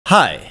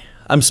Hi,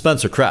 I'm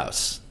Spencer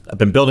Krause. I've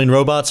been building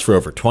robots for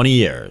over 20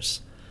 years.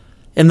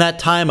 In that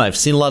time, I've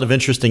seen a lot of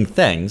interesting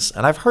things,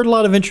 and I've heard a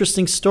lot of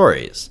interesting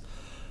stories.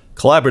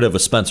 Collaborative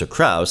with Spencer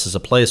Krause is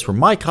a place where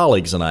my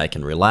colleagues and I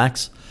can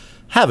relax,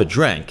 have a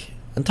drink,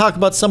 and talk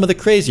about some of the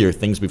crazier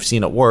things we've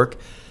seen at work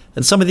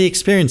and some of the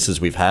experiences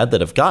we've had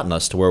that have gotten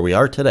us to where we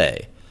are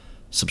today.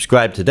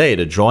 Subscribe today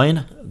to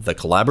join the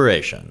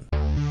collaboration.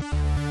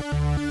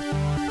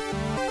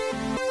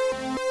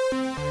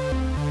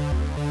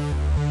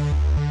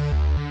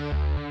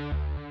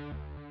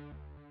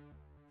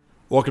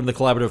 Welcome to the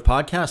Collaborative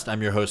Podcast.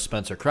 I'm your host,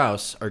 Spencer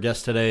Krause. Our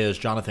guest today is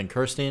Jonathan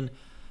Kersting.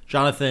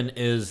 Jonathan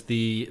is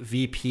the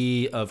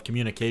VP of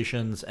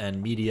Communications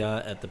and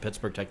Media at the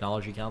Pittsburgh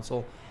Technology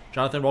Council.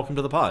 Jonathan, welcome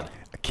to the pod.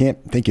 I can't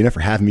thank you enough for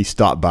having me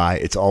stop by.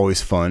 It's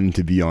always fun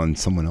to be on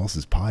someone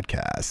else's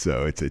podcast.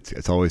 So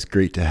it's always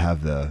great to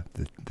have the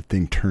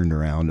thing turned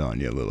around on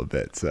you a little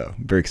bit. So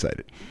I'm very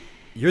excited.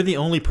 You're the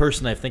only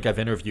person I think I've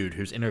interviewed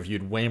who's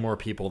interviewed way more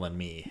people than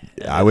me.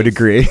 I would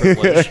agree.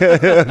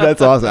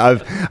 That's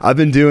awesome. I've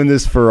been doing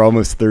this for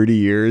almost 30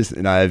 years,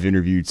 and I've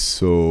interviewed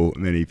so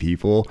many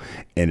people,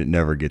 and it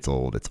never gets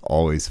old. It's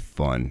always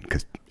fun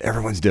because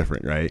everyone's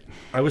different, right?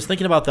 I was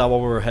thinking about that while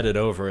we were headed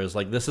over. Is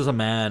like, this is a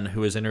man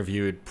who has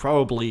interviewed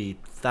probably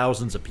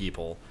thousands of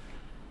people.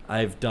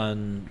 I've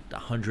done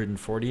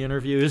 140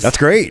 interviews. That's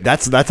great.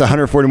 That's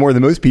 140 more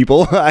than most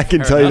people. I can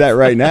tell you that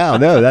right now.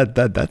 No,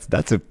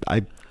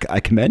 I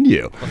commend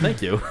you. Well,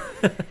 thank you.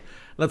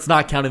 That's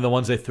not counting the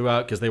ones they threw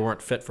out because they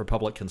weren't fit for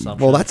public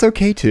consumption. Well, that's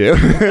okay too.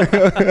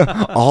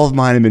 All of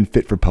mine have been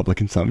fit for public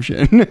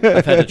consumption.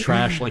 I've had to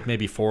trash like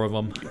maybe 4 of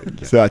them.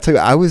 So I tell you,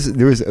 I was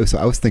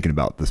thinking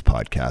about this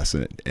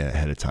podcast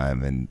ahead of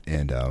time,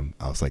 and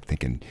I was like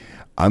thinking,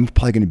 I'm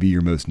probably going to be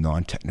your most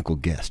non-technical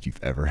guest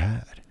you've ever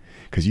had.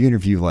 Because you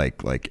interview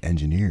like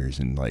engineers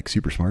and like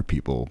super smart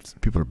people.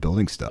 People are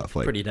building stuff.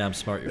 Like, pretty damn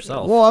smart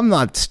yourself. Well, I'm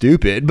not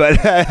stupid, but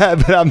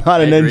I'm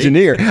not an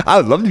engineer. I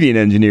would love to be an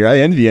engineer. I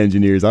envy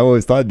engineers. I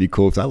always thought it'd be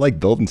cool because I like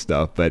building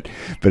stuff. But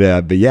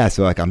yeah.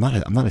 So like I'm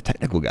not a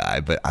technical guy,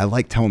 but I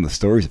like telling the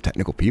stories of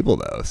technical people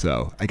though.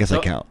 So I guess I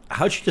count.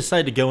 How'd you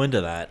decide to go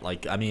into that?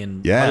 Like, I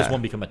mean, how does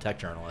one become a tech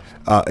journalist?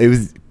 It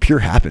was pure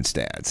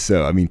happenstance.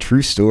 So I mean,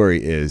 true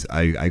story is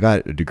I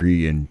got a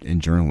degree in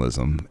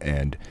journalism,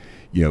 and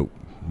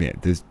man,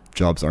 those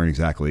jobs aren't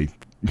exactly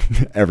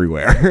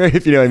everywhere,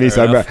 if you know what I mean.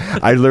 So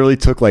I literally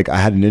took I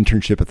had an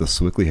internship at the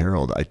Pittsburgh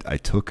Herald. I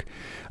took,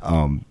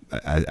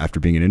 after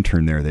being an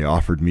intern there, they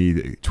offered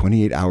me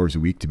 28 hours a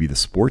week to be the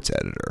sports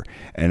editor,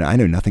 and I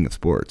know nothing of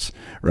sports,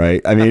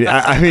 right? I mean,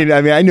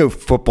 I know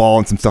football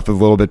and some stuff a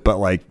little bit, but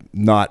like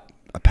not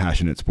a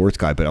passionate sports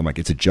guy. But I'm like,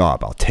 it's a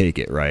job, I'll take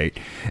it, right?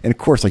 And of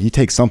course, like you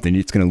take something,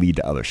 it's going to lead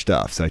to other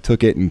stuff. So I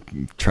took it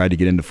and tried to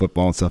get into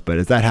football and stuff. But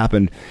as that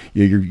happened,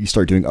 you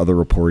start doing other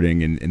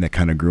reporting, and that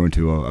kind of grew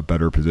into a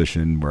better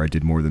position where I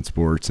did more than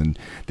sports. And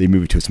they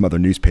moved to some other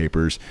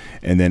newspapers,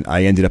 and then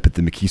I ended up at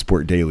the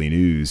McKeesport Daily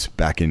News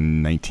back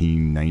in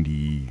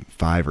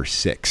 1995 or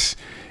 6.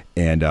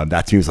 And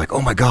that's me. Was like,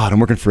 oh my God, I'm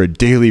working for a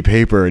daily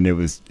paper, and it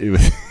was.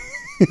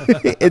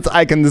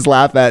 I can just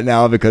laugh at it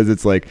now because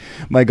it's like,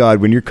 my God,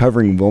 when you're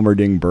covering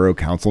Wilmerding Borough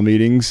Council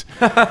meetings,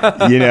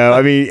 I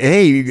mean,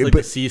 hey, it's like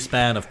the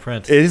C-SPAN of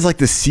print. It is like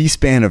the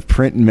C-SPAN of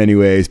print in many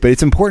ways, but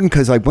it's important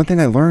because like one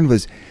thing I learned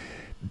was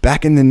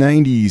back in the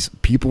 90s,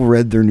 people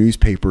read their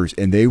newspapers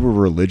and they were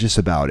religious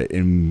about it.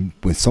 And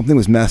when something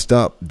was messed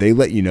up, they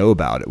let you know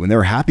about it. When they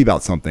were happy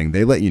about something,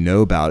 they let you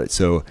know about it.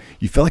 So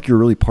you felt like you're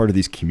really part of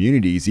these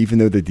communities, even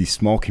though they're these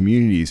small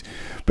communities.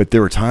 But there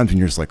were times when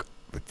you're just like,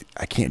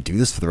 I can't do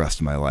this for the rest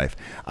of my life.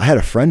 I had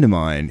a friend of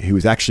mine who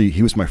was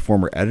he was my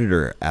former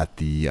editor at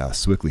the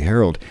Pittsburgh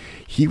Herald.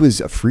 He was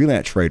a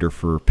freelance writer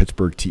for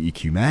Pittsburgh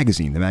TEQ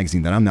magazine, the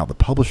magazine that I'm now the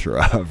publisher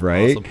of,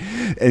 right?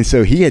 Awesome. And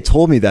so he had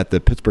told me that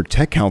the Pittsburgh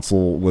Tech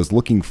Council was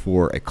looking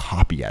for a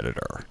copy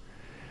editor.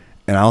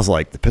 And I was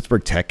like, the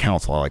Pittsburgh Tech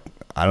Council,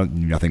 I don't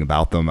know nothing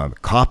about them. I'm a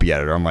copy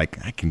editor. I'm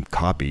like, I can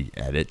copy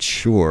edit,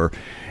 sure.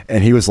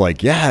 And he was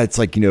like, yeah, it's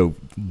like, no,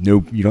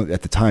 you don't.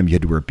 At the time, you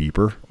had to wear a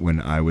beeper when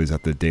I was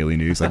at the Daily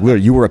News. Like,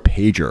 literally, you were a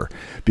pager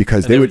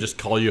because they would just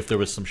call you if there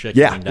was some shit.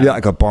 Yeah,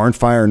 like a barn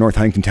fire in North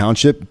Huntington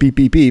Township, beep,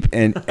 beep, beep,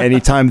 and any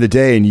time of the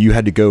day, and you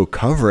had to go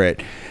cover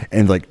it.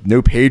 And like,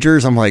 no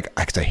pagers. I'm like,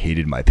 I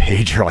hated my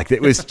pager. Like,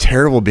 it was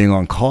terrible being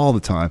on call all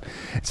the time.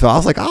 So I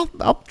was like,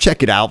 I'll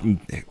check it out and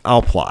I'll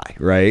apply,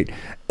 right?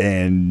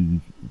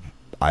 And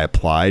I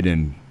applied,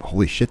 and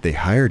holy shit, they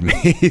hired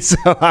me. So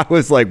I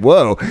was like,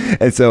 whoa.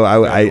 And so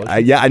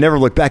I never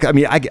looked back. I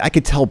mean, I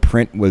could tell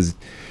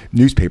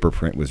newspaper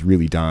print was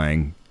really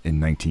dying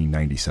in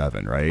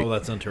 1997, right? Oh,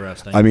 that's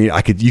interesting. I mean,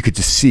 you could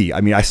just see. I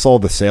mean, I saw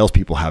the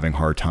salespeople having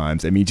hard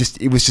times. I mean,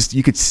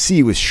 you could see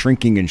it was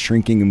shrinking and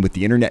shrinking. And with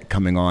the internet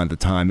coming on at the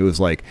time, it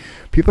was like,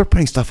 people are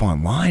putting stuff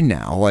online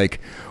now.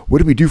 Like, what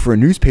do we do for a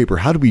newspaper?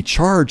 How do we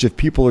charge if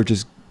people are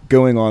just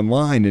going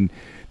online? And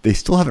they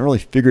still haven't really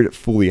figured it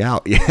fully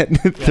out yet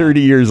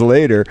 30 years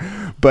later.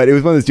 But it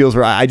was one of those deals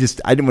where I didn't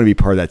want to be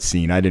part of that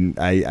scene.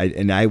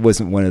 I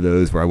wasn't one of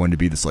those where I wanted to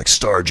be this like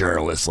star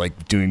journalist,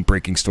 like doing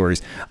breaking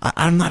stories.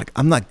 I'm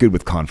not good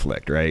with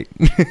conflict, right?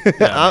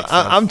 Yeah,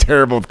 I'm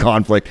terrible with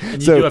conflict.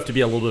 And you do have to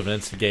be a little bit of an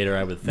instigator,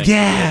 I would think, to be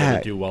able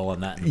to do well in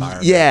that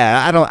environment.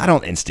 Yeah, I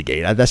don't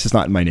instigate. That's just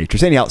not in my nature.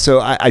 So anyhow,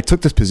 so I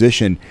took this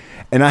position,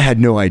 and I had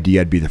no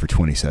idea I'd be there for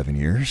 27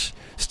 years.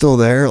 Still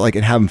there, like,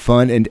 and having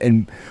fun.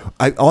 And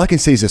all I can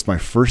say is this: my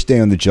first day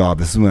on the job,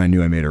 this is when I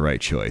knew I made a right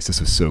choice. This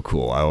was so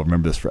cool. I'll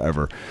remember this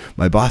forever.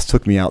 My boss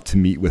took me out to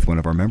meet with one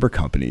of our member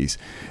companies.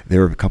 They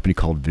were a company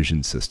called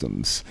Vision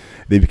Systems.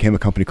 They became a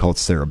company called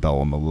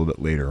Cerebellum a little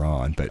bit later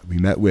on. But we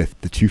met with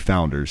the two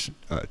founders,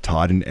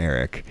 Todd and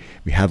Eric.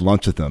 We had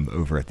lunch with them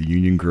over at the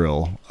Union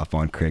Grill up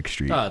on Craig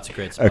Street. Oh, that's a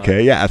great spot.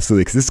 Okay, yeah,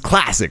 absolutely. Because this is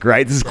classic,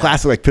 right? This is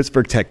classic, like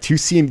Pittsburgh Tech.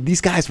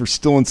 These guys were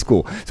still in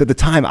school. So at the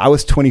time, I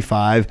was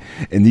 25,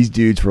 and these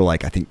dudes were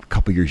like, I think, a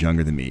couple years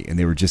younger than me, and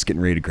they were just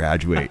getting ready to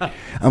graduate.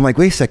 I'm like,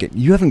 wait a second,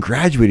 you haven't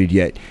graduated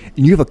yet,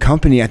 and you have a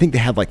company. I think they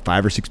had like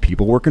 5 or 6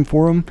 people working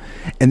for them,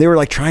 and they were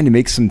like trying to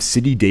make some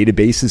city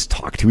databases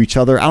talk to each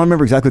other. I don't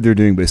remember exactly what they're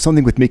doing, but it's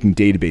something with making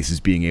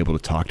databases being able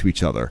to talk to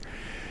each other.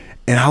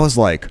 And I was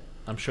like,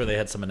 I'm sure they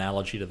had some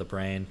analogy to the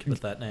brain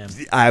with that name.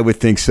 I would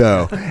think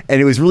so.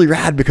 And it was really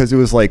rad because it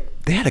was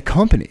like they had a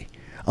company.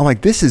 I'm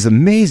like, this is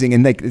amazing,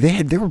 and like they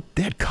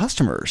had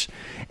customers,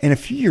 and a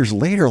few years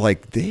later,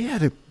 like they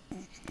had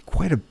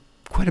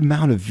quite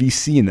amount of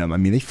VC in them. I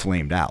mean, they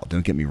flamed out.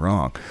 Don't get me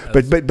wrong,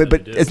 but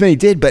as many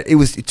did. But it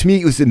was, to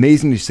me, it was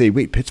amazing to say,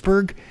 wait,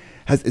 Pittsburgh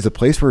is a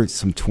place where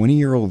some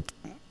 20-year-old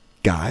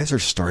guys are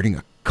starting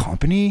a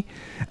company,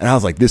 and I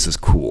was like, this is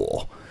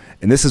cool,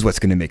 and this is what's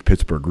going to make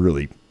Pittsburgh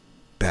really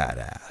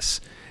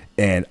badass.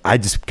 And I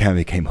just kind of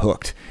became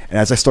hooked. And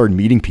as I started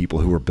meeting people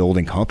who were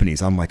building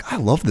companies, I'm like, I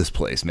love this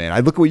place, man. I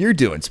look at what you're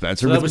doing,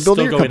 Spencer. So that was still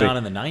going on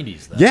in the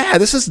 90s, then? Yeah,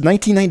 this is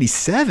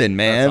 1997,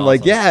 man. That's awesome.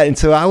 Like, yeah. And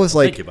so I was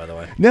like, thank you, by the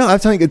way. No, I'm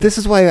telling you, this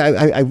is why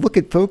I look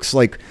at folks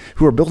like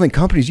who are building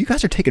companies. You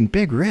guys are taking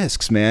big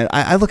risks, man.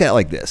 I look at it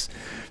like this.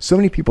 So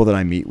many people that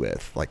I meet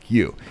with, like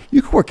you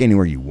can work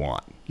anywhere you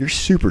want. You're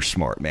super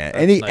smart, man.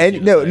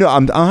 No,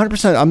 I'm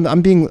 100%.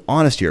 I'm being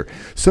honest here.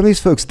 Some of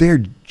these folks, they're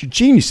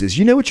geniuses.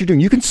 You know what you're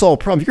doing. You can solve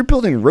problems. You're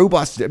building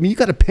robots. I mean, you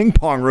got a ping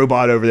pong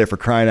robot over there, for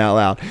crying out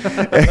loud.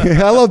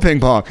 I love ping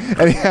pong.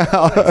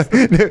 Anyhow,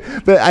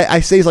 but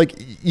I say, it's like,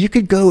 you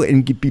could go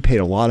and be paid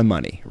a lot of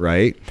money,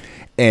 right?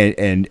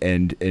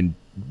 And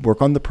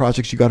work on the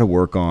projects you got to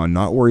work on.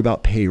 Not worry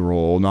about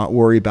payroll. Not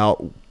worry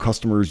about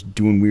customers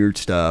doing weird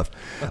stuff.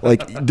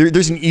 Like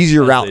there's an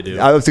easier route.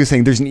 I was just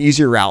saying there's an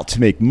easier route to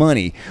make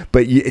money,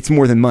 but it's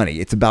more than money.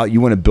 It's about, you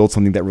want to build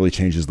something that really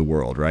changes the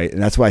world, right?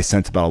 And that's what I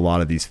sense about a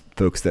lot of these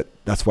folks,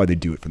 that's why they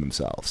do it for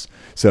themselves.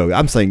 So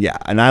I'm saying, yeah,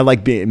 and I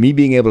like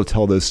being able to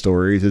tell those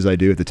stories as I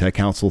do at the Tech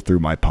Council through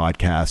my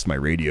podcast, my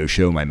radio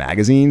show, my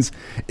magazines,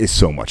 is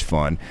so much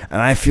fun.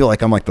 And I feel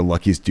like I'm like the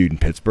luckiest dude in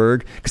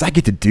Pittsburgh because I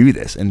get to do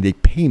this, and they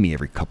pay me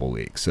every couple of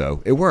weeks,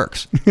 so it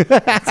works.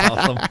 That's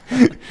awesome.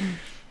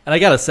 And I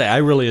got to say, I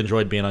really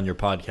enjoyed being on your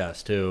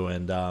podcast, too,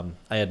 and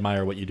I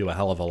admire what you do a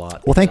hell of a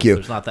lot. Well, thank you.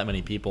 There's not that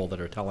many people that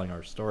are telling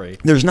our story.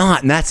 There's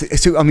not, and that's,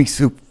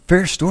 so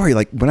fair story.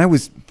 Like, when I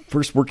was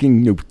first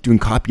working, doing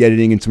copy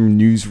editing and some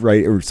news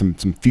writing, or some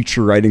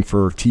feature writing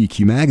for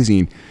TEQ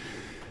Magazine,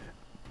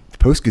 the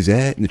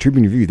Post-Gazette and the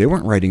Tribune Review, they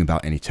weren't writing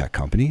about any tech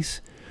companies.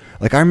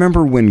 Like, I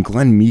remember when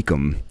Glenn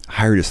Meekum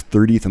hired his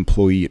 30th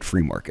employee at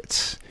Free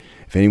Markets.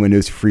 If anyone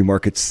knows Free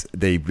Markets,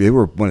 they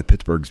were one of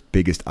Pittsburgh's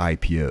biggest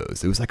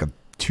IPOs. It was like a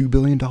 $2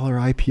 billion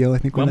IPO, I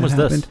think, when that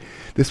happened.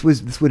 This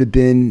would have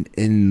been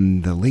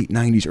in the late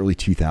 90s, early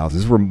 2000s.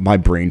 This is where my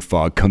brain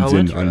fog comes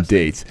in on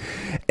dates.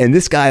 And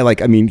this guy,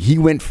 like, I mean, he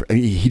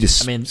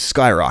just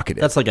skyrocketed.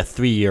 That's like a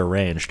 3-year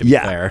range, to be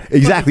fair.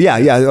 Exactly.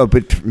 Yeah.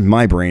 But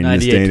my brain in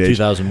this day and 98 to age,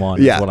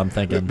 2001 is what I'm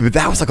thinking. But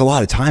that was like a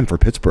lot of time for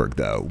Pittsburgh,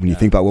 though, when you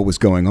think about what was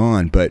going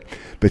on. But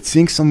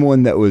seeing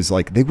someone that was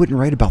like, they wouldn't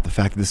write about the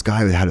fact that this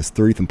guy had his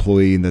 30th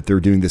employee and that they're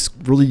doing this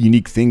really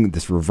unique thing,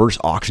 this reverse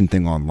auction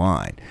thing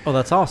online. Oh,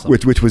 that's awesome.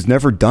 Which was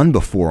never done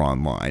before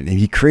online. And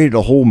he created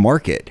a whole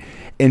market.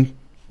 And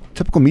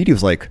typical media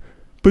was like,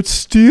 but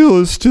steel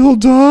is still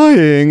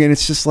dying. And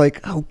it's just like,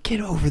 oh, get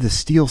over the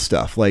steel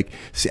stuff. Like,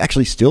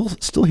 actually, still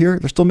here.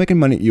 They're still making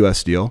money at U.S.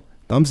 Steel.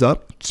 Thumbs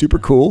up. Super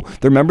cool.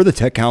 They're a member of the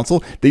Tech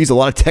Council. They use a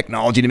lot of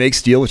technology to make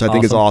steel, which I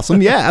think is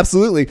awesome. Yeah,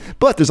 absolutely.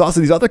 But there's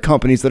also these other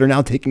companies that are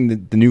now taking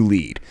the new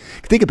lead.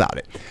 Think about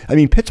it. I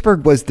mean,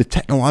 Pittsburgh was the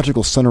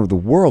technological center of the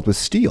world with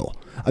steel.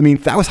 I mean,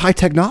 that was high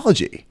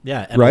technology.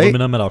 Yeah, and right?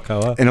 Aluminum at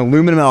Alcoa. And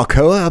aluminum at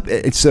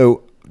Alcoa. And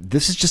so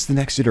this is just the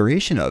next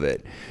iteration of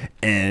it.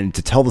 And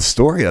to tell the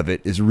story of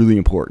it is really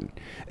important.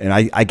 And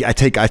I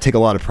take a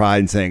lot of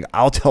pride in saying,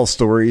 I'll tell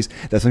stories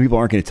that some people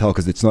aren't going to tell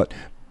because it's not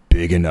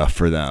big enough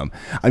for them.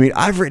 I mean,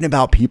 I've written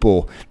about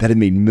people that had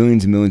made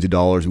millions and millions of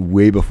dollars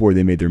way before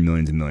they made their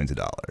millions and millions of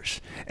dollars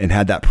and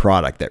had that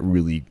product that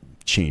really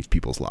changed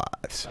people's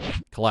lives.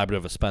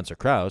 Collaborative with Spencer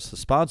Krause is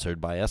sponsored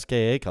by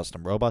SKA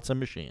Custom Robots and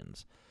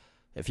Machines.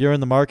 If you're in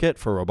the market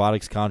for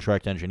robotics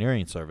contract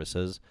engineering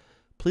services,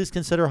 please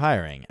consider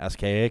hiring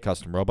SKA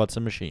Custom Robots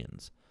and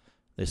Machines.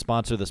 They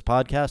sponsor this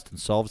podcast and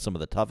solve some of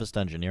the toughest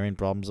engineering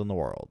problems in the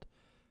world.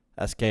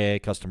 SKA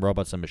Custom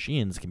Robots and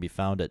Machines can be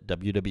found at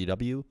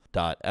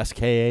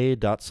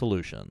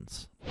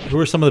www.ska.solutions. Who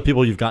are some of the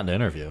people you've gotten to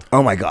interview?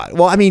 Oh my God.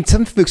 Well, I mean,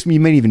 some folks, you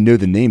might even know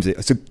the names.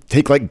 So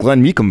take like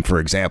Glenn Meekum, for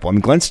example. I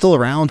mean, Glenn's still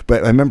around,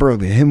 but I remember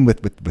him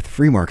with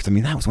Free Markets. I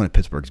mean, that was one of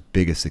Pittsburgh's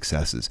biggest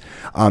successes.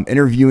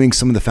 Interviewing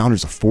some of the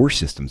founders of Force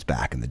Systems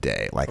back in the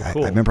day. Like,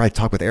 cool. I remember I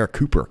talked with Eric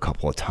Cooper a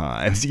couple of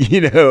times,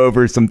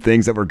 over some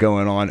things that were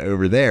going on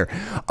over there.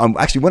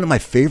 Actually, one of my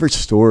favorite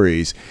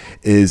stories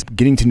is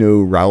getting to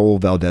know Raul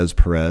Valdez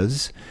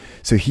Perez.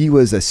 So he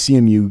was a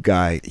CMU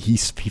guy. He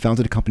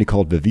founded a company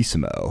called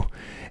Vivissimo.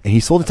 And he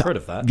sold it to, heard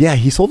of that. Yeah,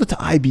 he sold it to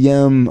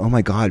IBM. Oh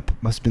my God,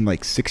 must have been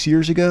like 6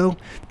 years ago.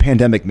 The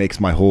pandemic makes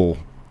my whole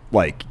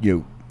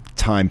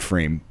time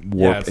frame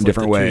warp in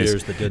different ways. 2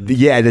 years that didn't.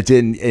 Yeah, that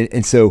didn't.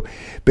 And so,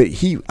 but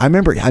I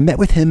remember I met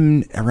with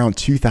him around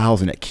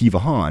 2000 at Kiva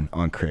Han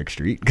on Craig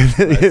Street.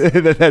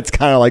 Nice. That's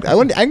kind of like,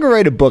 I can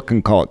write a book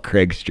and call it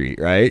Craig Street,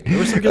 right? There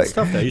was some good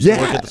stuff there. You used to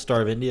work at the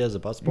Star of India as a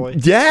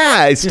busboy.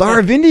 Yeah, Star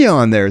of India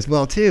on there as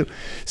well too.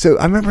 So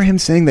I remember him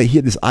saying that he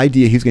had this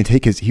idea. He was going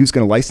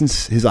to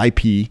license his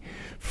IP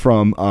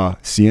from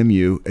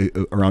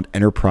CMU around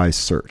enterprise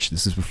search.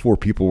 This is before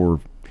people were.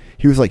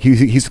 He was like,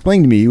 he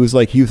explained to me, he was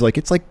like,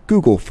 it's like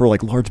Google for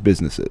like large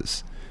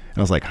businesses. And I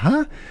was like,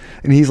 huh?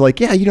 And he's like,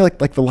 yeah,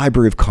 like the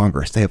Library of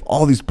Congress. They have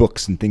all these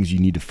books and things you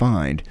need to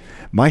find.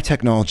 My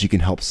technology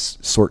can help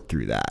sort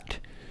through that.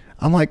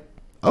 I'm like,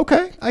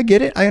 okay, I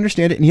get it. I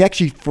understand it. And he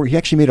actually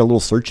made a little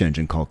search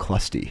engine called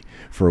Clusty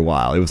for a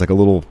while. It was like a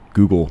little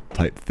Google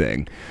type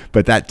thing,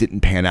 but that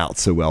didn't pan out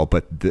so well.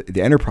 But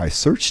the enterprise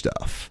search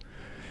stuff,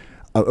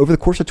 over the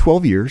course of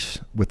 12 years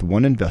with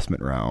one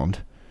investment round,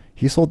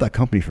 he sold that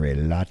company for a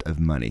lot of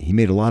money. He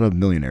made a lot of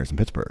millionaires in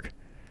Pittsburgh.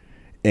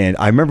 And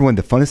I remember one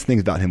of the funnest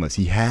things about him was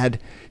he had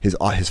his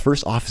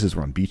first offices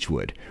were on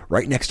Beechwood,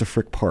 right next to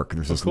Frick Park.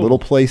 There's this little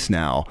place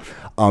now.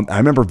 I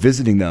remember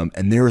visiting them,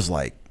 and there was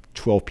like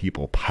 12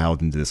 people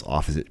piled into this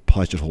office. It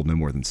probably should hold no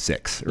more than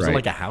 6. Was it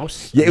like a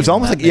house? Yeah, it was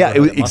almost like, yeah,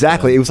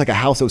 exactly. It was like a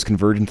house that was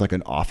converted into like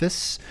an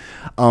office.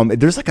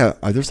 There's like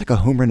a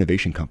home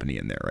renovation company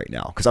in there right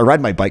now because I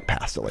ride my bike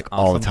past it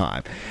all the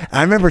time. And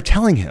I remember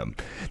telling him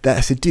that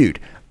I said,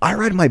 dude, I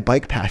ride my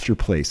bike past your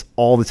place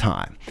all the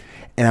time.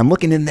 And I'm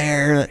looking in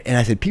there, and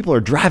I said, people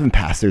are driving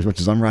past there as much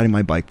as I'm riding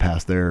my bike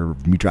past there, or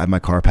me driving my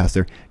car past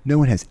there. No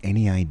one has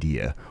any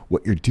idea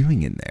what you're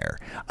doing in there.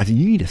 I said,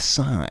 you need a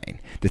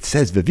sign that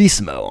says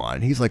Vivissimo on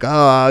it. He's like,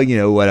 oh,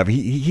 whatever.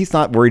 He's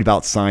not worried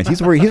about signs.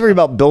 He's worried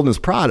about building his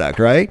product,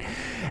 right?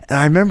 And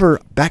I remember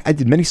I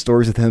did many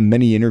stories with him,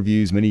 many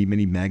interviews, many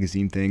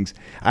magazine things.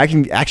 I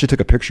actually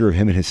took a picture of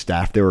him and his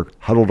staff. They were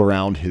huddled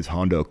around his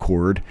Honda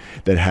Accord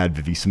that had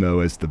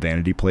Vivissimo as the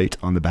vanity plate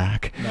on the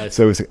back. Nice.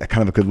 So it was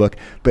kind of a good look.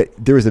 But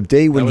there was a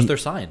day when that was their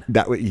sign.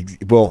 That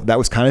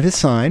was kind of his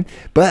sign.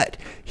 But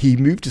he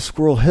moved to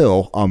Squirrel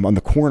Hill on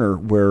the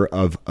corner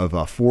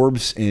of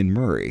Forbes and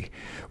Murray,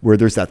 where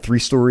there's that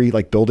 3-story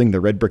building, the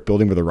red brick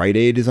building where the Rite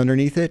Aid is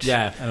underneath it.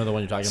 Yeah, I know the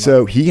one you're talking about.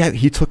 So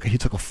he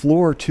took a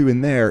floor or two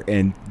in there,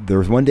 and there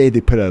was one day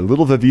they put a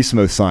little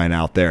Vivissimo sign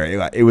out there.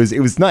 It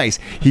was nice.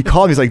 He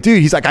called me. He's like,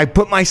 dude, I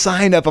put my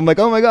sign up. I'm like,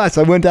 oh my gosh.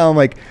 So I went down. I'm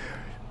like,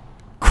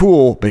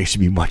 cool, but it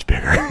should be much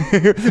bigger.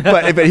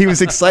 but he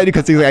was excited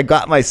because he's like, I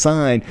got my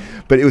sign.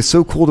 But it was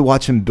so cool to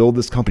watch him build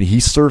this company. He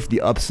surfed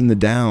the ups and the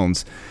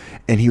downs,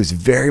 and he was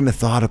very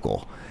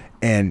methodical.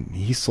 And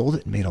he sold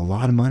it and made a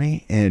lot of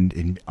money,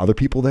 and other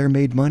people there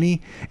made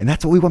money. And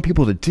that's what we want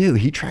people to do.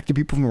 He attracted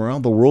people from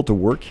around the world to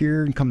work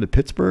here and come to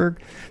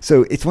Pittsburgh.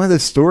 So it's one of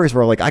those stories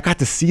where I got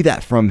to see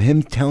that from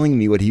him telling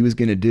me what he was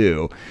going to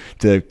do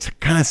to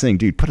kind of saying,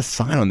 dude, put a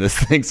sign on this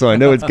thing so I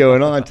know what's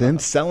going on, to him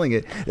selling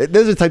it.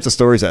 Those are the types of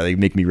stories that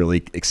make me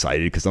really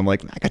excited because I'm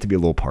like, I got to be a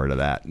little part of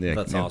that.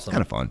 That's awesome.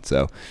 Kind of fun.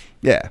 So,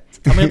 yeah.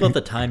 Tell me about the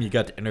time you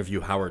got to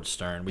interview Howard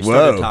Stern. We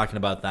started talking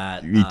about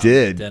that we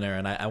did. at dinner,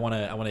 and I want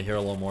to hear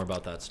a little more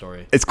about that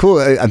story. It's cool.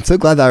 I'm so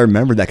glad that I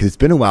remembered that because it's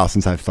been a while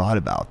since I've thought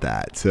about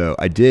that. So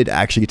I did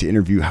actually get to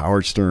interview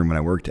Howard Stern when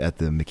I worked at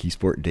the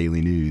McKeesport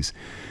Daily News.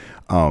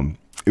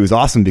 It was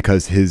awesome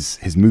because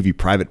his movie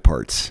Private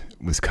Parts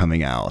was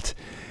coming out,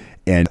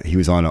 and he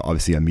was on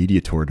obviously a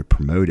media tour to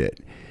promote it.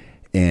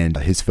 And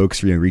his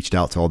folks reached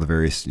out to all the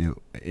various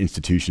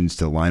institutions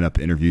to line up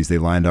interviews. They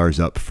lined ours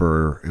up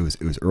for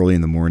it was early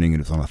in the morning, and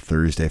it was on a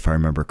Thursday if I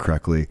remember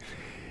correctly.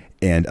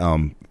 And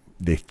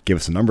they gave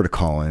us a number to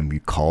call in. We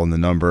call in the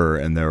number,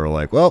 and they were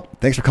like, well,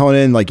 thanks for calling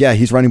in. Like, yeah,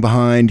 he's running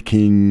behind.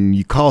 Can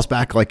you call us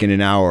back in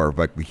an hour?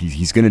 Like,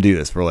 he's going to do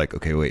this. We're like,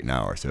 okay, wait an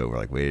hour. So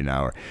we're wait an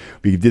hour.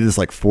 We did this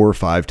 4 or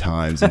 5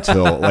 times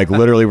until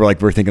literally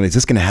we're thinking, is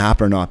this going to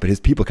happen or not? But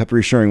his people kept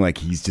reassuring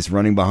he's just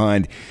running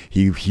behind.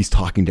 He's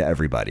talking to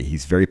everybody.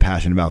 He's very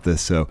passionate about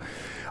this. So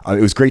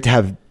it was great to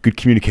have good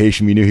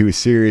communication. We knew he was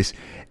serious.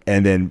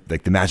 And then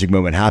like the magic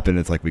moment happened.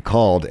 It's like we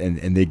called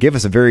and they give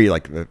us a very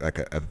like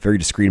a very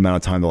discreet amount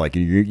of time to like,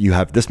 you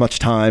have this much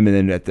time. And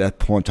then at that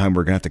point in time,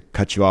 we're going to have to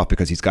cut you off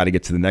because he's got to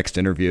get to the next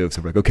interview.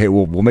 So we're like, okay,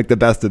 we'll make the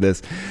best of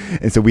this.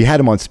 And so we had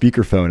him on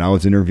speakerphone. I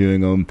was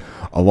interviewing him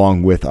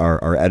along with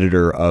our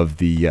editor of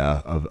the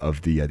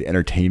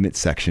entertainment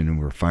section, and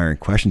we were firing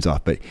questions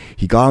off, but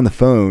he got on the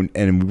phone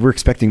and we were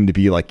expecting him to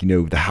be like,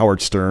 the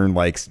Howard Stern,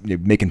 like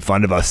making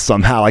fun of us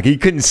somehow. Like he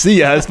couldn't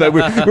see us, but we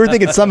were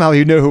thinking somehow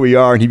he'd know who we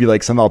are and he'd be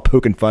like somehow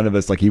poking fun of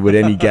us like he would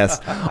any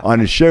guest on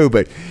his show.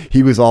 But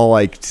he was all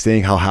like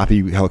saying how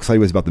excited he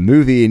was about the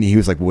movie, and he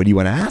was like, what do you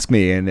want to ask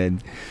me? And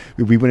then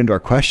we went into our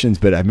questions,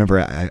 but I remember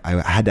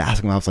I had to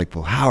ask him, I was like,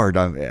 well, Howard,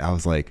 I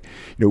was like,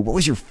 what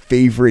was your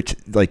favorite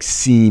like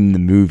scene in the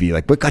movie?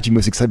 Like what got you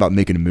most excited about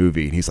making a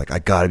movie? And he's like, I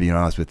gotta be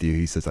honest with you.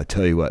 He says, I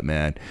tell you what,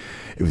 man,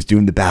 it was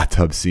doing the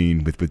bathtub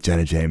scene with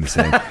Jenna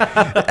Jameson.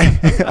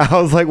 I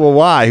was like, well,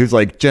 why? He was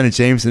like, Jenna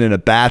Jameson in a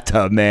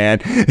bathtub, man.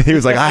 He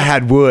was like, I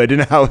had wood.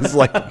 And I was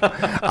like,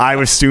 I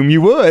would assume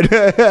you would.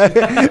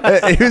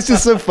 It was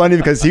just so funny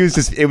because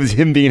it was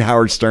him being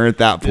Howard Stern at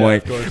that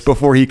point.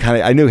 Before he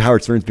I knew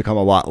Howard Stern's become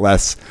a lot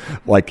less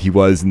like he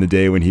was in the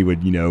day when he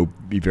would,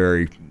 be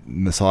very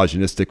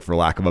misogynistic, for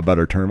lack of a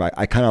better term.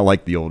 I kind of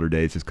like the older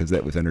days just because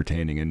that was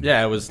entertaining, and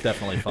yeah, it was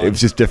definitely fun. It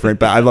was just different,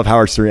 but I love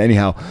Howard Stern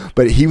anyhow.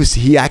 But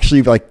he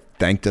actually like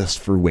thanked us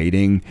for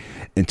waiting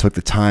and took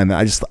the time.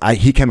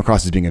 He came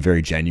across as being a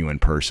very genuine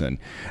person,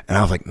 and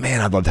I was like,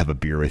 man, I'd love to have a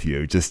beer with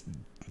you, just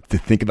to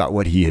think about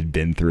what he had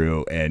been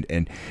through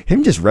and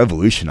him just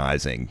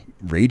revolutionizing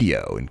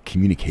radio and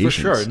communications.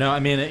 For sure. No, I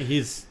mean,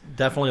 he's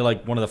definitely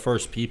like one of the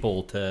first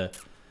people to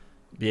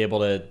be able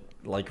to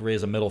like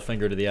raise a middle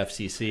finger to the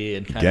FCC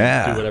and kind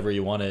of do whatever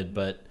you wanted,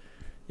 but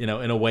in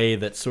a way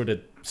that sort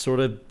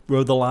of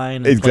rode the line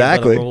and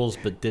exactly played by the rules,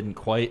 but didn't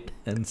quite.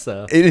 And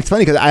so it's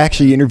funny because I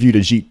actually interviewed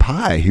Ajit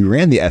Pai, who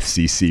ran the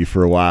FCC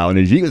for a while, and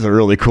Ajit was a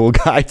really cool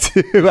guy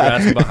too. You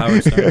asked about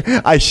Howard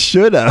Stern. I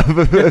should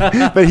have,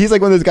 but he's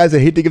like one of those guys I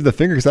hate to give the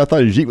finger because I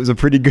thought Ajit was a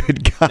pretty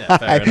good guy. Yeah,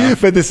 fair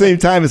enough. But at the same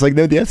time, it's like,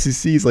 no, the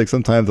FCC is like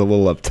sometimes a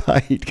little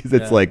uptight because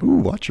it's like, ooh,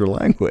 watch your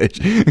language.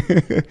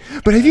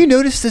 But have you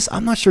noticed this?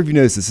 I'm not sure if you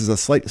noticed this. As a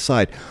slight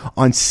aside,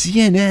 on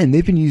CNN,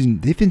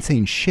 they've been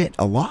saying shit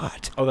a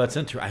lot. Oh, that's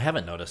interesting. I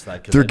haven't noticed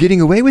that. They're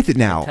getting away with it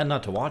now. I tend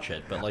not to watch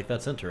it, but like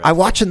that's interesting. I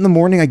watch it in the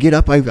morning. I get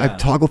up, I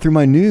toggle through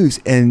my news,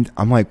 and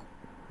I'm like,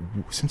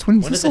 since when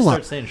is this a lot? When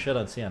did they start saying shit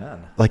on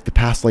CNN? Like the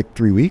past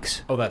 3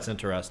 weeks. Oh, that's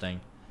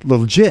interesting.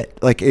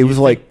 Legit. Like it was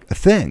like a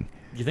thing.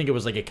 You think it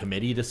was like a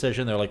committee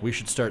decision? They're like, we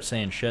should start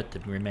saying shit to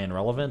remain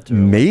relevant? Or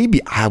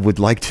maybe. I would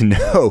like to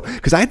know.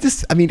 Because I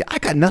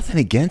got nothing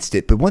against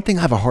it. But one thing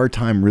I have a hard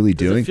time really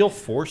doing. Does it feel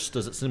forced?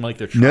 Does it seem like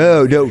they're trying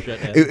No.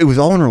 It was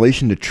all in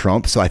relation to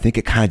Trump. So I think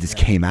it kind of just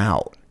came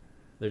out.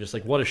 They're just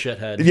like, what a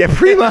shithead. Yeah,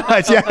 pretty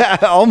much. Yeah,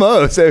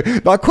 almost. So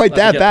not quite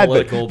that bad,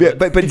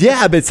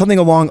 but something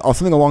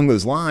along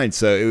those lines.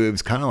 So it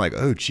was kind of like,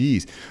 oh,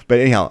 geez. But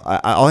anyhow,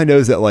 all I know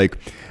is that like,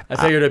 I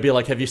figured it'd be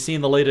like, have you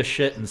seen the latest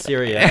shit in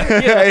Syria?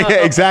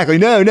 Yeah, exactly.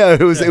 No.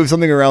 It was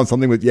something around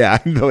something with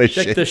Check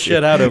the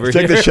shit out over here.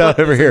 Check the shit out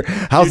over here.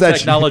 How's that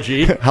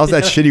technology? How's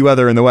that shitty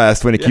weather in the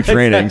West when it keeps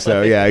raining?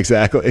 So yeah,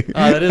 exactly.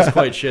 That is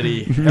quite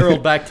shitty.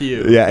 Harold, back to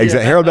you. Yeah,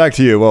 exactly. Harold, back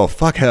to you. Well,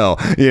 fuck hell.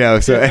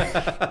 So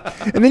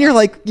and then you're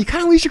like, you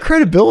kind of lose your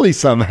credibility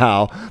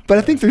somehow. But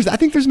I think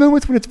there's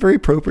moments when it's very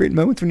appropriate,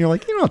 moments when you're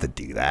like, you don't have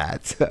to do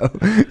that. So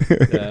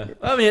yeah.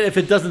 I mean, if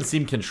it doesn't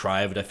seem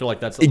contrived, I feel like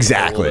that's a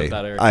little bit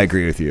better. I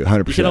agree with you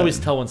 100%. You can always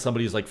tell when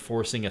somebody's like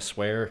forcing a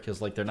swear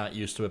because like they're not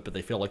used to it, but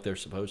they feel like they're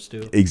supposed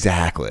to.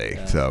 Exactly.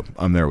 Yeah. So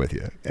I'm there with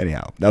you.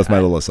 Anyhow, that was my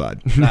little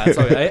aside. It's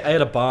okay. I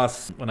had a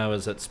boss when I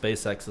was at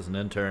SpaceX as an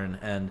intern,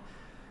 and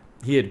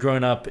he had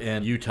grown up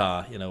in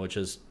Utah, which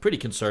is pretty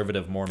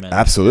conservative Mormon.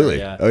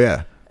 Absolutely. Area. Oh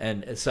yeah.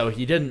 And so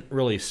he didn't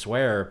really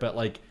swear, but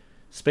like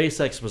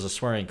SpaceX was a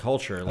swearing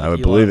culture. Like I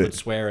would Elon believe it. Would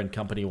swear in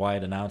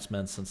company-wide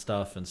announcements and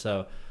stuff. And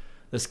so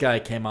this guy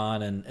came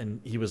on and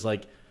he was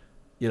like,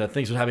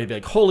 things would happen. He'd be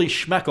like, "Holy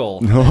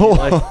schmeckle!"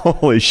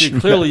 Holy shit!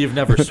 Clearly, you've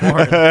never sworn.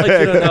 Like,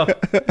 you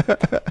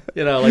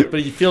don't know. But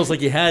he feels like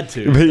he had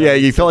to. But yeah,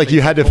 you felt like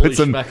you had to put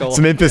some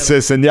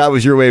emphasis, and that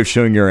was your way of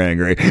showing you're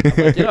angry.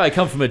 Like, I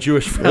come from a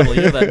Jewish family.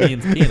 That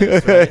means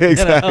penis, right?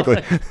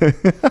 Exactly.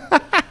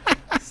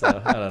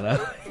 So I don't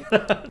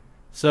know.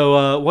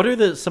 So, what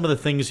are some of the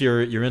things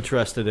you're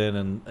interested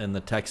in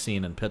the tech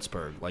scene in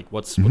Pittsburgh? Like,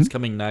 what's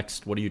coming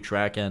next? What are you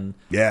tracking?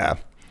 Yeah.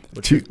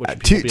 What should people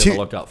be on the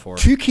lookout for?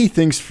 Two key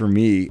things for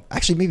me,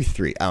 actually maybe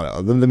three. I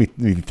don't know. Let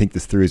me think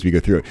this through as we go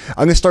through it. I'm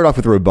going to start off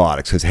with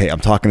robotics because, hey, I'm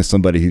talking to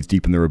somebody who's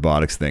deep in the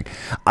robotics thing.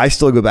 I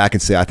still go back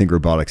and say I think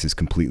robotics is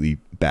completely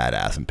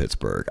badass in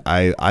Pittsburgh.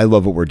 I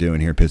love what we're doing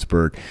here in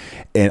Pittsburgh,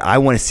 and I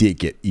want to see it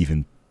get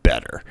even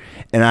better.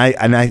 And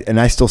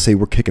I still say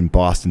we're kicking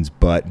Boston's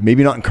butt.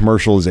 Maybe not in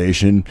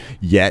commercialization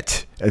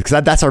yet,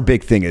 because that's our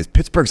big thing. Is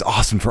Pittsburgh's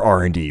awesome for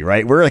R&D,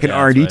 right? We're like an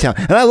R&D town,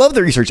 and I love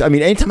the research. I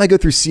mean, anytime I go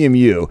through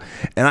CMU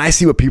and I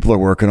see what people are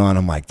working on,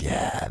 I'm like,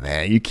 yeah,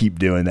 man, you keep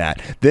doing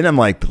that. Then I'm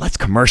like, but let's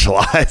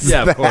commercialize.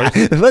 Yeah, of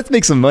course. Let's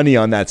make some money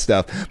on that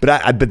stuff.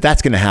 But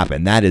that's going to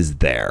happen. That is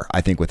there,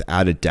 I think,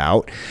 without a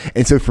doubt.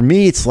 And so for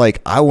me, it's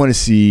like I want to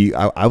see.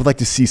 I would like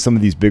to see some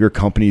of these bigger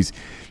companies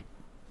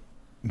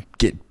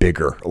get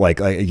bigger. Like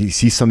you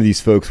see some of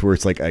these folks where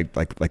it's like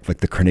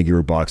the Carnegie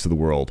Robotics of the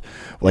world.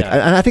 Like,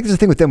 and I think there's a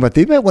thing with them, but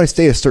they might want to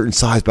stay a certain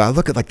size. But I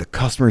look at like the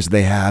customers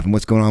they have and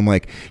what's going on. I'm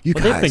like, you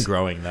guys, they've been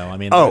growing though. I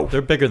mean,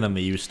 they're bigger than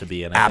they used to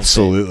be. And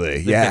absolutely,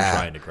 they've been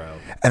trying to grow.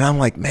 And I'm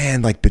like,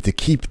 man, like, but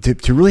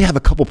to really have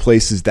a couple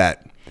places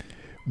that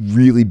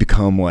really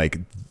become like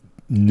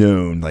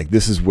known, like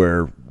this is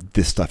where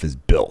this stuff is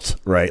built,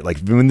 right? Like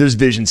when there's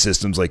vision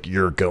systems, like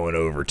you're going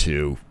over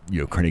to,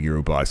 Carnegie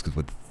Robotics, because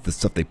with the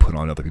stuff they put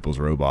on other people's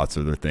robots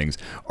or their things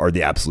are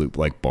the absolute,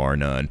 like, bar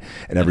none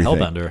and everything.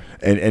 Hellbender.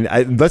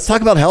 And let's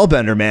talk about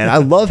Hellbender, man. I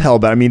love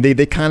Hellbender. I mean,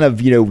 they kind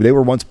of, they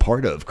were once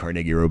part of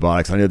Carnegie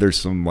Robotics. I know there's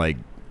some, like,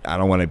 I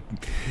don't want to,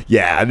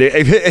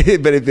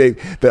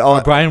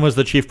 but Brian was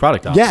the chief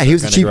product officer. Yeah, he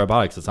was the chief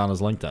robotics. It's on his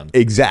LinkedIn.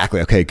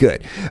 Exactly. Okay,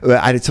 good.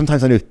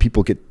 Sometimes I know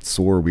people get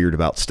sore weird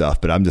about stuff,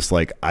 but I'm just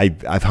like,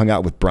 I've hung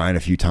out with Brian a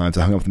few times.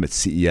 I hung out with him at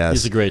CES.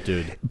 He's a great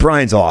dude.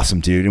 Brian's awesome,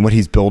 dude, and what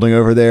he's building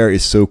over there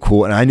is so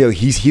cool. And I know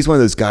he's one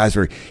of those guys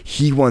where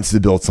he wants to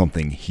build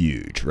something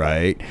huge,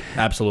 right?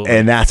 Absolutely.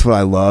 And that's what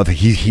I love.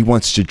 He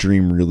wants to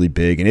dream really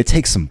big, and it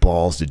takes some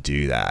balls to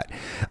do that.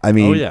 I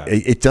mean,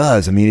 it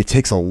does. I mean, it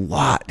takes a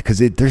lot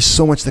because there's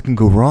so much that can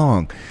go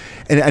wrong.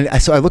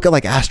 And so I look at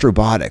like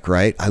Astrobotic,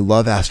 right? I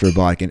love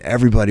Astrobotic, and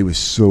everybody was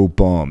so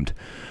bummed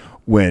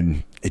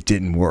when it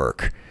didn't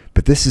work.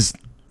 But this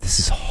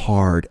is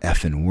hard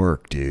effing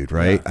work, dude,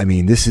 right? Yeah. I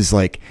mean, this is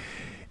like,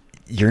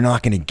 you're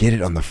not going to get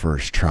it on the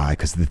first try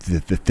because the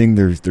thing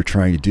they're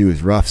trying to do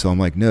is rough. So I'm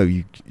like, no,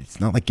 it's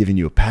not like giving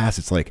you a pass.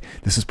 It's like,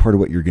 this is part of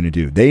what you're going to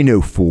do. They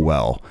know full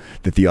well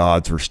that the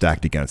odds were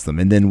stacked against them.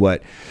 And then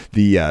what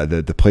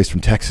the place from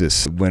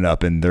Texas went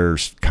up and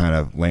theirs kind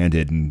of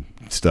landed and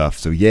stuff.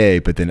 So yay,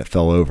 but then it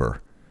fell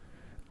over.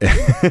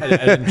 I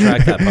didn't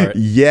track that part.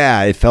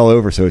 Yeah, it fell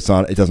over, so it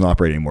doesn't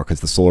operate anymore because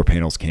the solar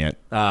panels can't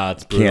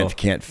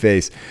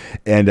face.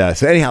 And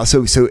so anyhow,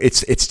 so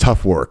it's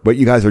tough work. What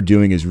you guys are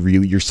doing is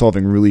you're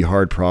solving really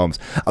hard problems.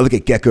 I look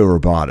at Gecko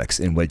Robotics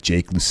and what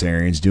Jake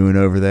Lucerian's doing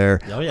over there.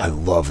 Oh, yeah. I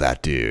love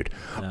that dude.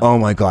 Yeah. Oh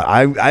my God,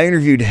 I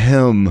interviewed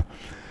him.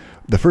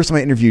 The first time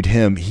I interviewed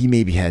him, he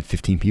maybe had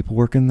 15 people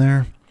working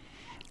there.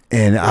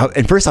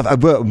 And first off,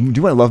 what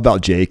I love about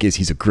Jake is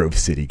he's a Grove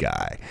City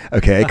guy,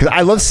 okay? Because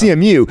I love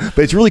CMU, but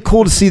it's really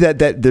cool to see that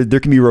there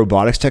can be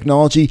robotics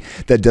technology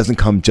that doesn't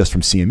come just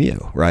from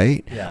CMU,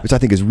 right? Yeah. Which I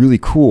think is really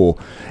cool.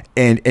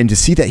 And to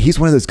see that he's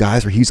one of those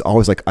guys where he's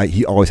always like,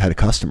 he always had a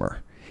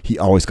customer. He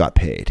always got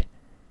paid.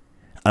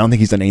 I don't think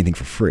he's done anything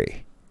for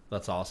free.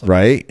 That's awesome.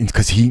 Right?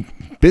 Because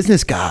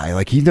business guy,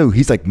 like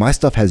he's like, my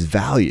stuff has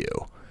value.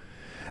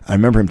 I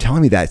remember him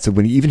telling me that. So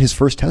when even his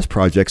first test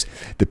projects,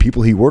 the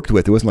people he worked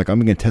with, it wasn't like, I'm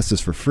going to test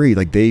this for free.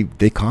 Like they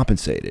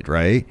compensated,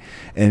 right?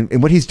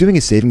 And what he's doing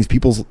is saving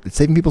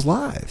people's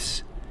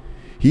lives.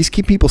 He's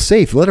keeping people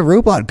safe. Let a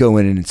robot go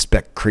in and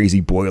inspect crazy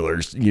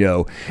boilers, and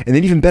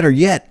then even better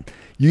yet,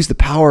 use the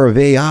power of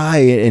AI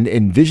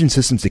and vision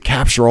systems to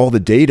capture all the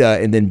data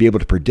and then be able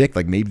to predict,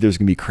 like, maybe there's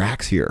going to be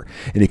cracks here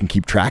and it can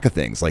keep track of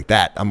things like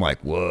that. I'm like,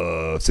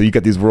 whoa. So you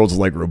got these worlds of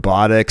like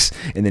robotics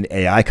and then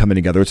AI coming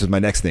together, which is my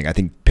next thing. I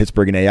think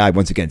Pittsburgh and AI,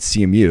 once again,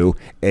 CMU,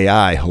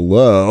 AI,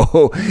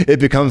 hello. It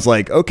becomes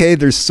like, okay,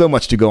 there's so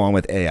much to go on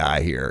with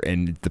AI here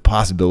and the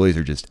possibilities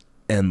are just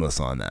endless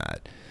on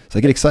that. So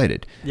I get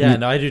excited. Yeah,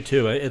 no, I do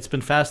too. It's been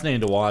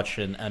fascinating to watch,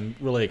 and I'm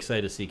really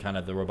excited to see kind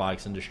of the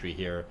robotics industry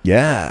here.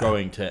 Yeah,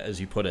 growing to,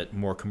 as you put it,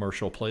 more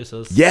commercial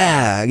places.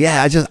 Yeah.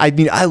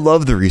 I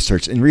love the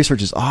research, and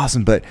research is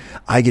awesome. But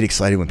I get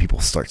excited when people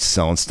start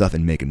selling stuff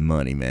and making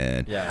money,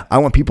 man. Yeah, I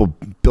want people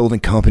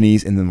building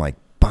companies and then like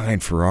buying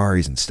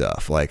Ferraris and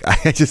stuff. Like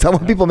I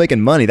want people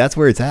making money. That's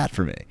where it's at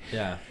for me.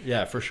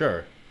 Yeah, for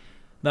sure.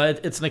 No,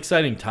 it's an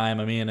exciting time.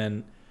 I mean,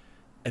 and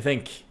I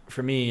think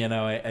for me, I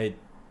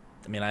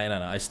don't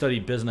know. I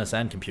studied business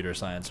and computer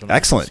science when I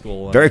was in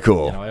school. And, very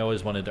cool. I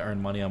always wanted to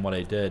earn money on what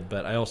I did,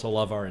 but I also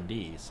love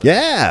R&D. So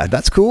yeah,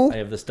 that's cool. I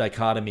have this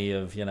dichotomy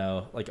of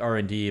like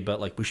R&D, but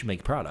like we should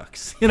make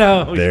products.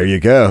 There you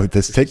go.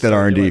 Let's take that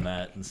R&D.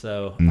 And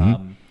so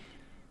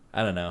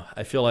I don't know.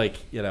 I feel like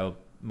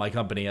my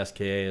company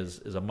SKA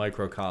is a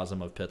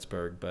microcosm of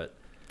Pittsburgh, but.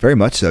 Very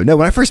much so. No,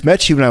 when I first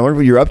met you, when I learned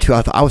what you were up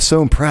to, I was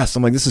so impressed.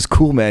 I'm like, this is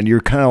cool, man. You're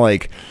kind of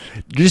like,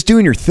 you're just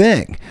doing your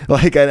thing.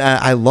 Like,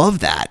 I love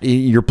that.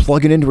 You're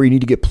plugging into where you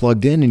need to get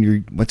plugged in, and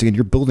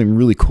you're building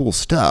really cool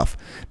stuff.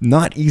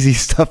 Not easy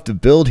stuff to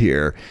build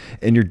here,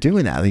 and you're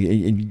doing that.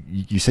 And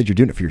you said you're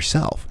doing it for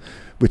yourself,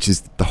 which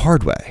is the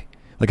hard way.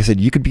 Like I said,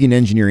 you could be an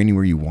engineer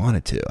anywhere you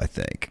wanted to, I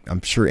think.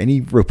 I'm sure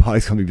any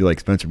robotics company would be like,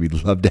 Spencer,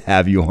 we'd love to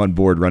have you on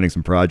board running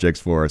some projects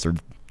for us, or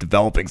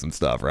developing some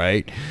stuff,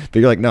 right? But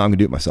you're like, no, I'm gonna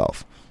do it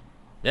myself.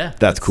 Yeah,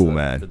 that's cool,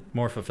 man.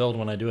 More fulfilled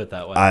when I do it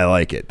that way. I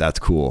like it. That's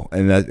cool,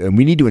 and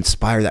we need to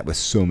inspire that with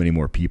so many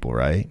more people,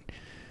 right?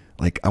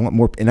 Like I want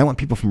more, and I want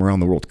people from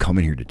around the world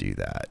coming here to do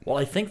that. Well,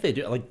 I think they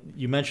do. Like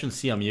you mentioned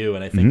CMU,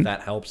 and I think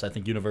that helps. I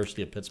think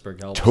University of Pittsburgh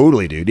helps.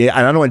 Totally, dude. Yeah,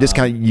 I don't want to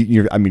discount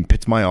you. I mean,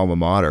 Pitt's my alma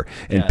mater,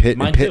 and Pitt,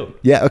 mine too.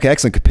 Yeah, okay,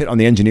 excellent. Pitt on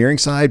the engineering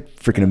side,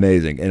 freaking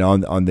amazing, and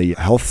on the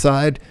health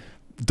side,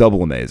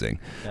 double amazing.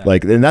 Yeah.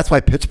 Like, and that's why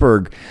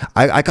Pittsburgh.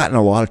 I got in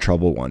a lot of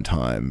trouble one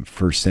time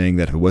for saying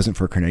that if it wasn't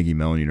for Carnegie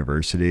Mellon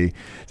University,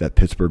 that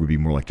Pittsburgh would be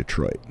more like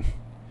Detroit.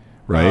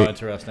 Right. Oh,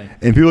 interesting.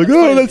 And people are like,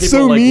 oh, that's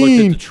so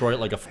mean. Looked at Detroit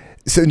like a.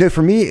 So no,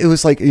 for me, it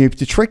was like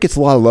Detroit gets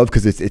a lot of love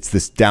because it's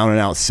this down and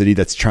out city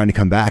that's trying to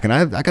come back, and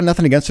I got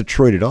nothing against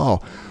Detroit at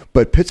all.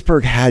 But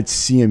Pittsburgh had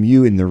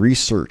CMU in the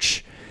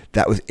research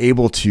that was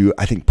able to,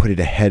 I think, put it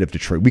ahead of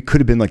Detroit. We could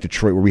have been like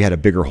Detroit, where we had a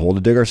bigger hole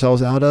to dig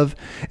ourselves out of,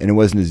 and it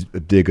wasn't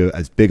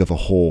as big of a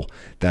hole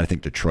that I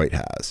think Detroit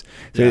has.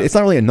 So it's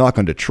not really a knock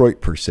on Detroit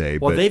per se.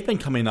 Well, but they've been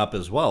coming up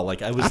as well.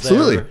 Like I was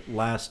there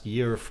last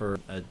year for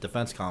a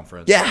defense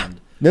conference. Yeah.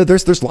 No,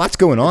 there's lots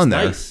going on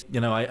there. Nice. You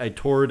know, I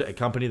toured a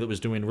company that was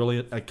doing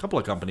a couple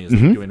of companies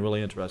that were doing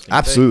really interesting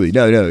Absolutely. things.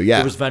 No, yeah.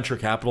 There was venture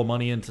capital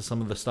money into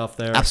some of the stuff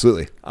there.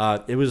 Absolutely.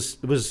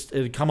 It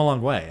had come a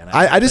long way. And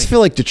I just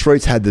feel like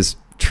Detroit's had this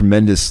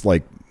tremendous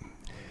like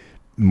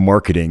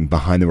marketing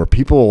behind them where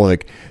people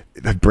like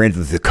branded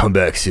as the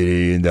comeback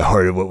city and the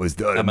heart of what was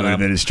done in the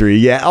movie industry.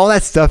 Yeah, all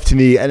that stuff to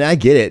me, and I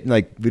get it.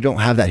 Like we don't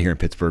have that here in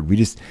Pittsburgh. We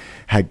just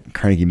had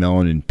Carnegie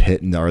Mellon and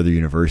Pitt and our other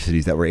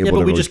universities that were able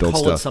to really build stuff. Yeah, but we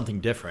just call it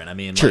something different. I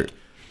mean, sure. Like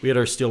we had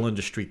our steel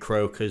industry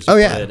Krause,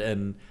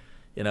 and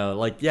you know,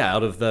 like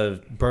out of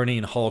the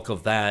burning hulk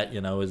of that,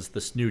 you know, is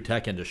this new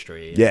tech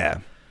industry. Yeah.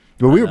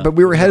 But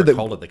we were ahead of the.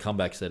 Called it the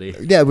comeback city.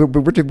 Yeah,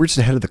 we're just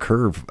ahead of the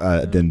curve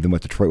than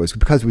what Detroit was,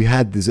 because we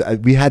had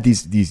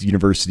these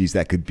universities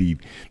that could be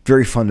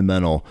very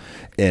fundamental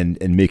in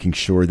making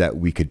sure that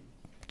we could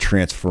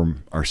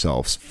transform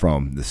ourselves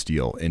from the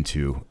steel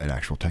into an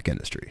actual tech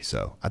industry.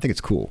 So I think it's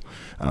cool.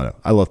 I don't know.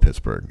 I love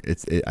Pittsburgh.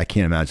 I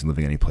can't imagine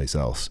living anyplace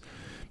else,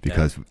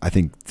 because I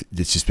think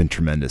it's just been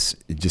tremendous.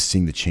 Just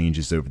seeing the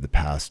changes over the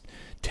past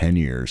 10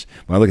 years.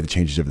 When I look at the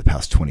changes over the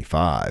past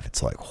 25,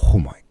 it's like, oh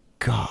my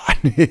God,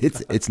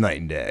 it's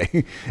night and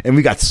day, and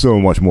we got so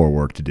much more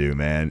work to do,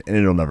 man, and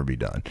it'll never be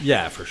done.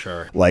 Yeah, for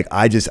sure. Like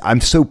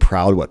I'm so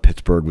proud of what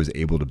Pittsburgh was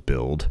able to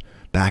build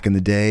back in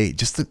the day.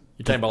 You're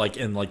talking about like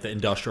in like the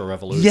Industrial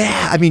Revolution.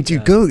 Yeah, I mean,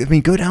 dude, go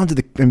down to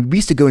the. I mean, we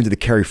used to go into the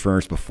Kerry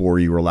furnace before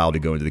you were allowed to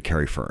go into the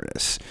Kerry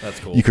furnace. That's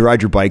cool. You could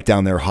ride your bike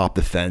down there, hop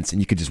the fence,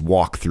 and you could just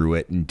walk through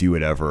it and do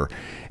whatever.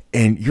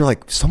 And you're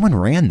like, someone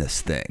ran this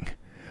thing.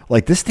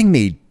 Like this thing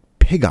made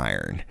pig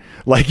iron.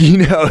 Like, you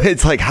know,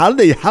 it's like, how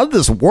did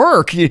this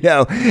work? You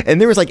know,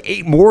 and there was like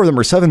 8 more of them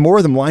or 7 more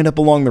of them lined up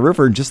along the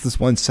river in just this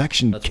one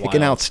section, that's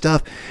kicking out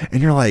stuff.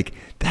 And you're like,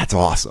 that's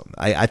awesome.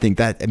 I think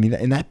that, I mean,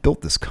 and that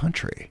built this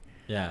country.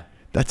 Yeah.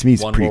 That to me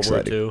is pretty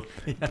exciting.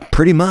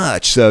 Pretty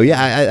much. So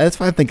yeah, that's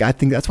why I think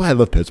that's why I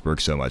love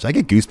Pittsburgh so much. I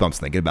get goosebumps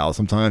thinking about it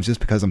sometimes, just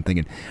because I'm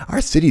thinking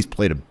our city's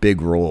played a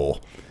big role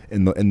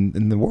in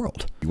the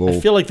world. I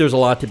feel like there's a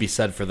lot to be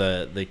said for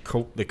the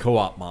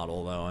co-op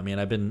model, though. I mean,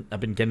 I've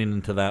been getting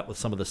into that with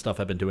some of the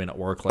stuff I've been doing at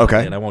work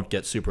lately, and I won't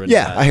get super into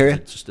that. Yeah, I hear you.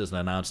 It just isn't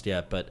announced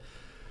yet, but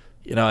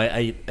you know,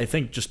 I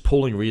think just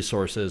pooling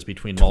resources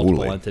between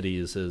multiple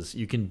entities is,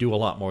 you can do a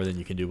lot more than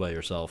you can do by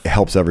yourself. It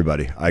helps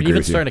everybody. I agree.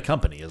 Even starting a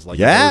company is like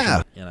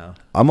version, you know.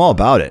 I'm all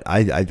about it.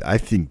 I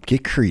think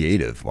get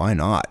creative. Why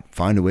not?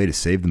 Find a way to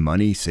save the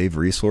money, save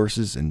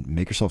resources, and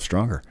make yourself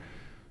stronger.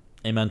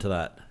 Amen to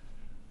that.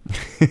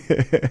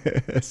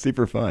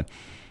 Super fun.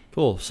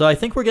 Cool. So I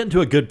think we're getting to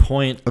a good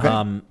point.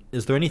 Okay.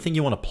 Is there anything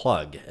you want to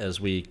plug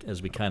as we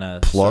kind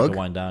of start to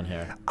wind down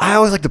here? I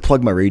always like to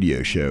plug my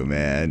radio show,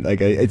 man.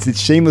 Like it's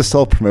shameless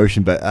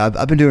self-promotion, but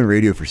I've been doing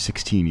radio for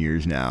 16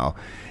 years now,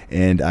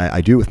 and I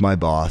do it with my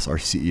boss, our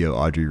CEO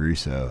Audrey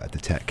Russo at the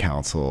Tech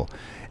Council.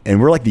 And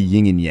we're like the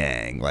yin and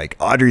yang. Like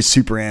Audrey's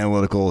super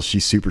analytical,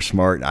 she's super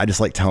smart. I just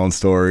like telling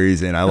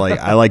stories, and I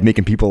like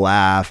making people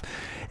laugh.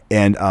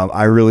 And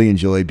I really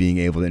enjoy being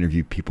able to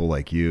interview people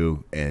like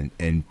you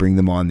and bring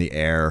them on the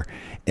air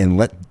and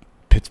let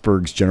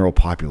Pittsburgh's general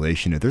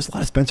population know there's a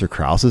lot of Spencer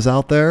Krauses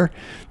out there.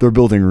 They're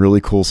building really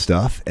cool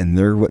stuff, and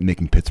they're what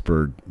making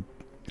Pittsburgh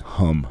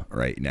hum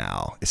right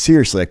now.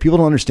 Seriously, like people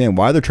don't understand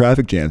why there are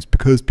traffic jams,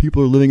 because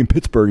people are living in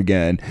Pittsburgh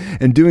again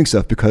and doing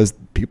stuff because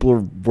people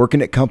are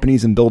working at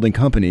companies and building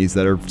companies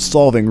that are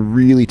solving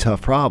really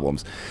tough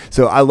problems.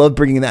 So I love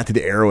bringing that to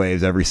the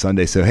airwaves every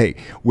Sunday. So hey,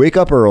 wake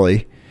up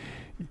early.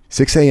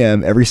 6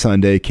 a.m. every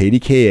Sunday,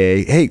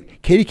 KDKA. Hey,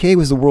 KDKA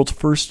was the world's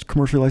first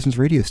commercially licensed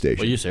radio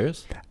station. Are you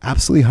serious?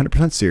 Absolutely,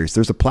 100% serious.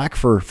 There's a plaque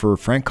for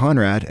Frank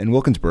Conrad in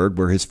Wilkinsburg,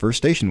 where his first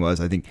station was,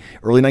 I think,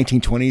 early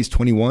 1920s,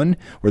 21,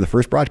 where the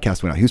first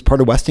broadcast went out. He was part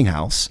of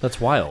Westinghouse.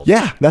 That's wild.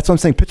 Yeah, that's what I'm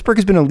saying. Pittsburgh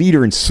has been a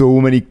leader in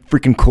so many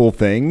freaking cool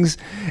things.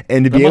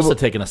 And to be must have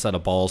taken a set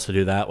of balls to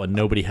do that when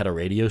nobody had a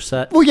radio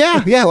set. Well,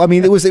 yeah. I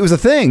mean, it was a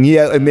thing.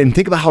 Yeah, I mean,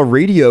 think about how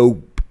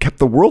radio kept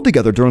the world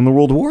together during the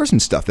world wars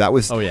and stuff. That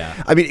was, Oh,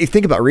 yeah. I mean, if you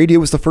think about radio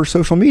was the first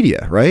social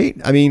media, right?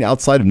 I mean,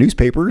 outside of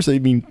newspapers, I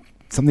mean,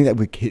 something that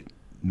would hit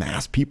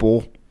mass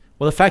people.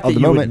 Well, the fact that the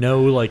you would moment.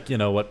 know, like,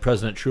 what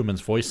President Truman's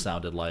voice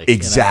sounded like.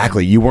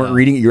 Exactly. You weren't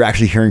reading it. You're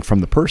actually hearing from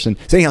the person.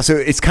 So anyhow, so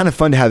it's kind of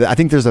fun to have. I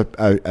think there's a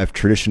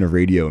tradition of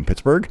radio in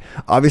Pittsburgh,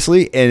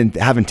 obviously, and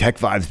having Tech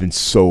Vibe has been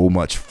so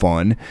much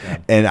fun. Yeah.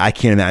 And I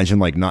can't imagine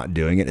like not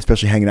doing it,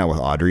 especially hanging out with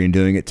Audrey and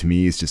doing it. To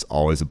me, is just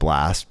always a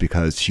blast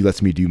because she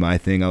lets me do my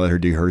thing. I let her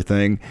do her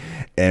thing.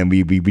 And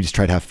we just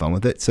try to have fun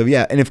with it. So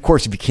yeah. And of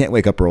course, if you can't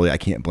wake up early, I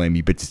can't blame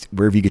you. But just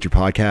wherever you get your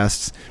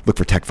podcasts, look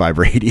for Tech Vibe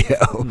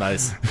Radio.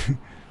 Nice.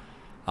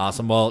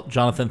 Awesome. Well,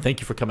 Jonathan, thank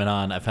you for coming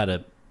on. I've had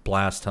a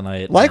blast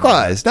tonight.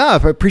 Likewise. No, I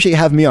appreciate you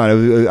having me on.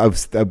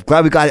 I'm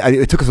glad we got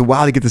it. It took us a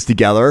while to get this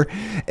together.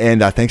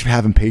 And thanks for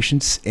having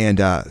patience.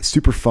 And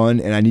super fun.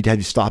 And I need to have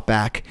you stop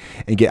back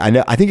and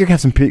I think you're going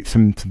to have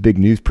some big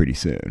news pretty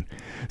soon.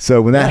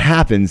 So when that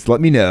happens, let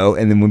me know.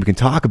 And then when we can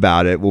talk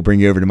about it, we'll bring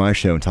you over to my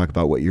show and talk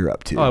about what you're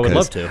up to. Oh, I would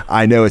love to.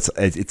 I know it's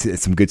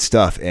some good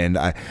stuff. And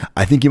I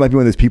think you might be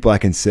one of those people I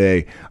can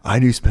say, I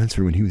knew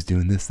Spencer when he was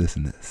doing this, this,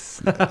 and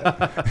this. Well,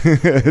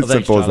 thanks,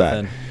 simple as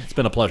that. It's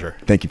been a pleasure.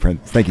 Thank you,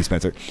 Thank you,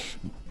 Spencer.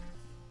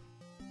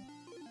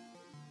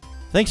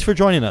 Thanks for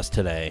joining us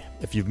today.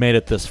 If you've made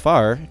it this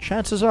far,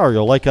 chances are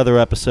you'll like other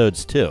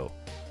episodes too.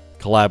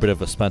 Collaborative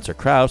with Spencer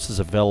Krause is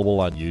available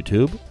on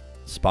YouTube,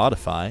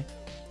 Spotify,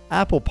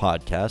 Apple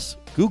Podcasts,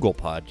 Google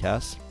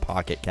Podcasts,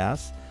 Pocket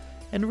Casts,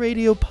 and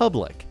Radio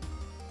Public.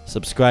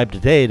 Subscribe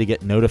today to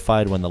get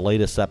notified when the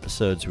latest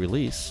episodes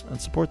release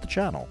and support the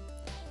channel.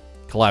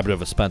 Collaborative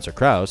with Spencer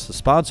Krause is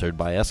sponsored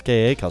by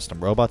SKA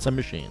Custom Robots and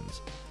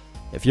Machines.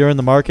 If you're in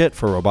the market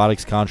for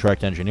robotics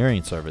contract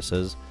engineering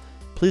services,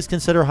 please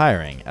consider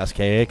hiring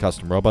SKA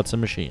Custom Robots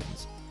and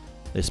Machines.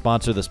 They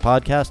sponsor this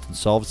podcast and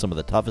solve some of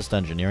the toughest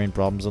engineering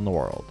problems in the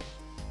world.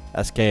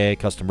 SKA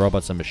Custom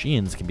Robots and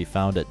Machines can be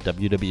found at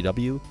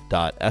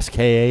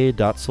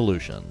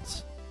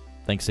www.ska.solutions.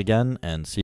 Thanks again, and see you.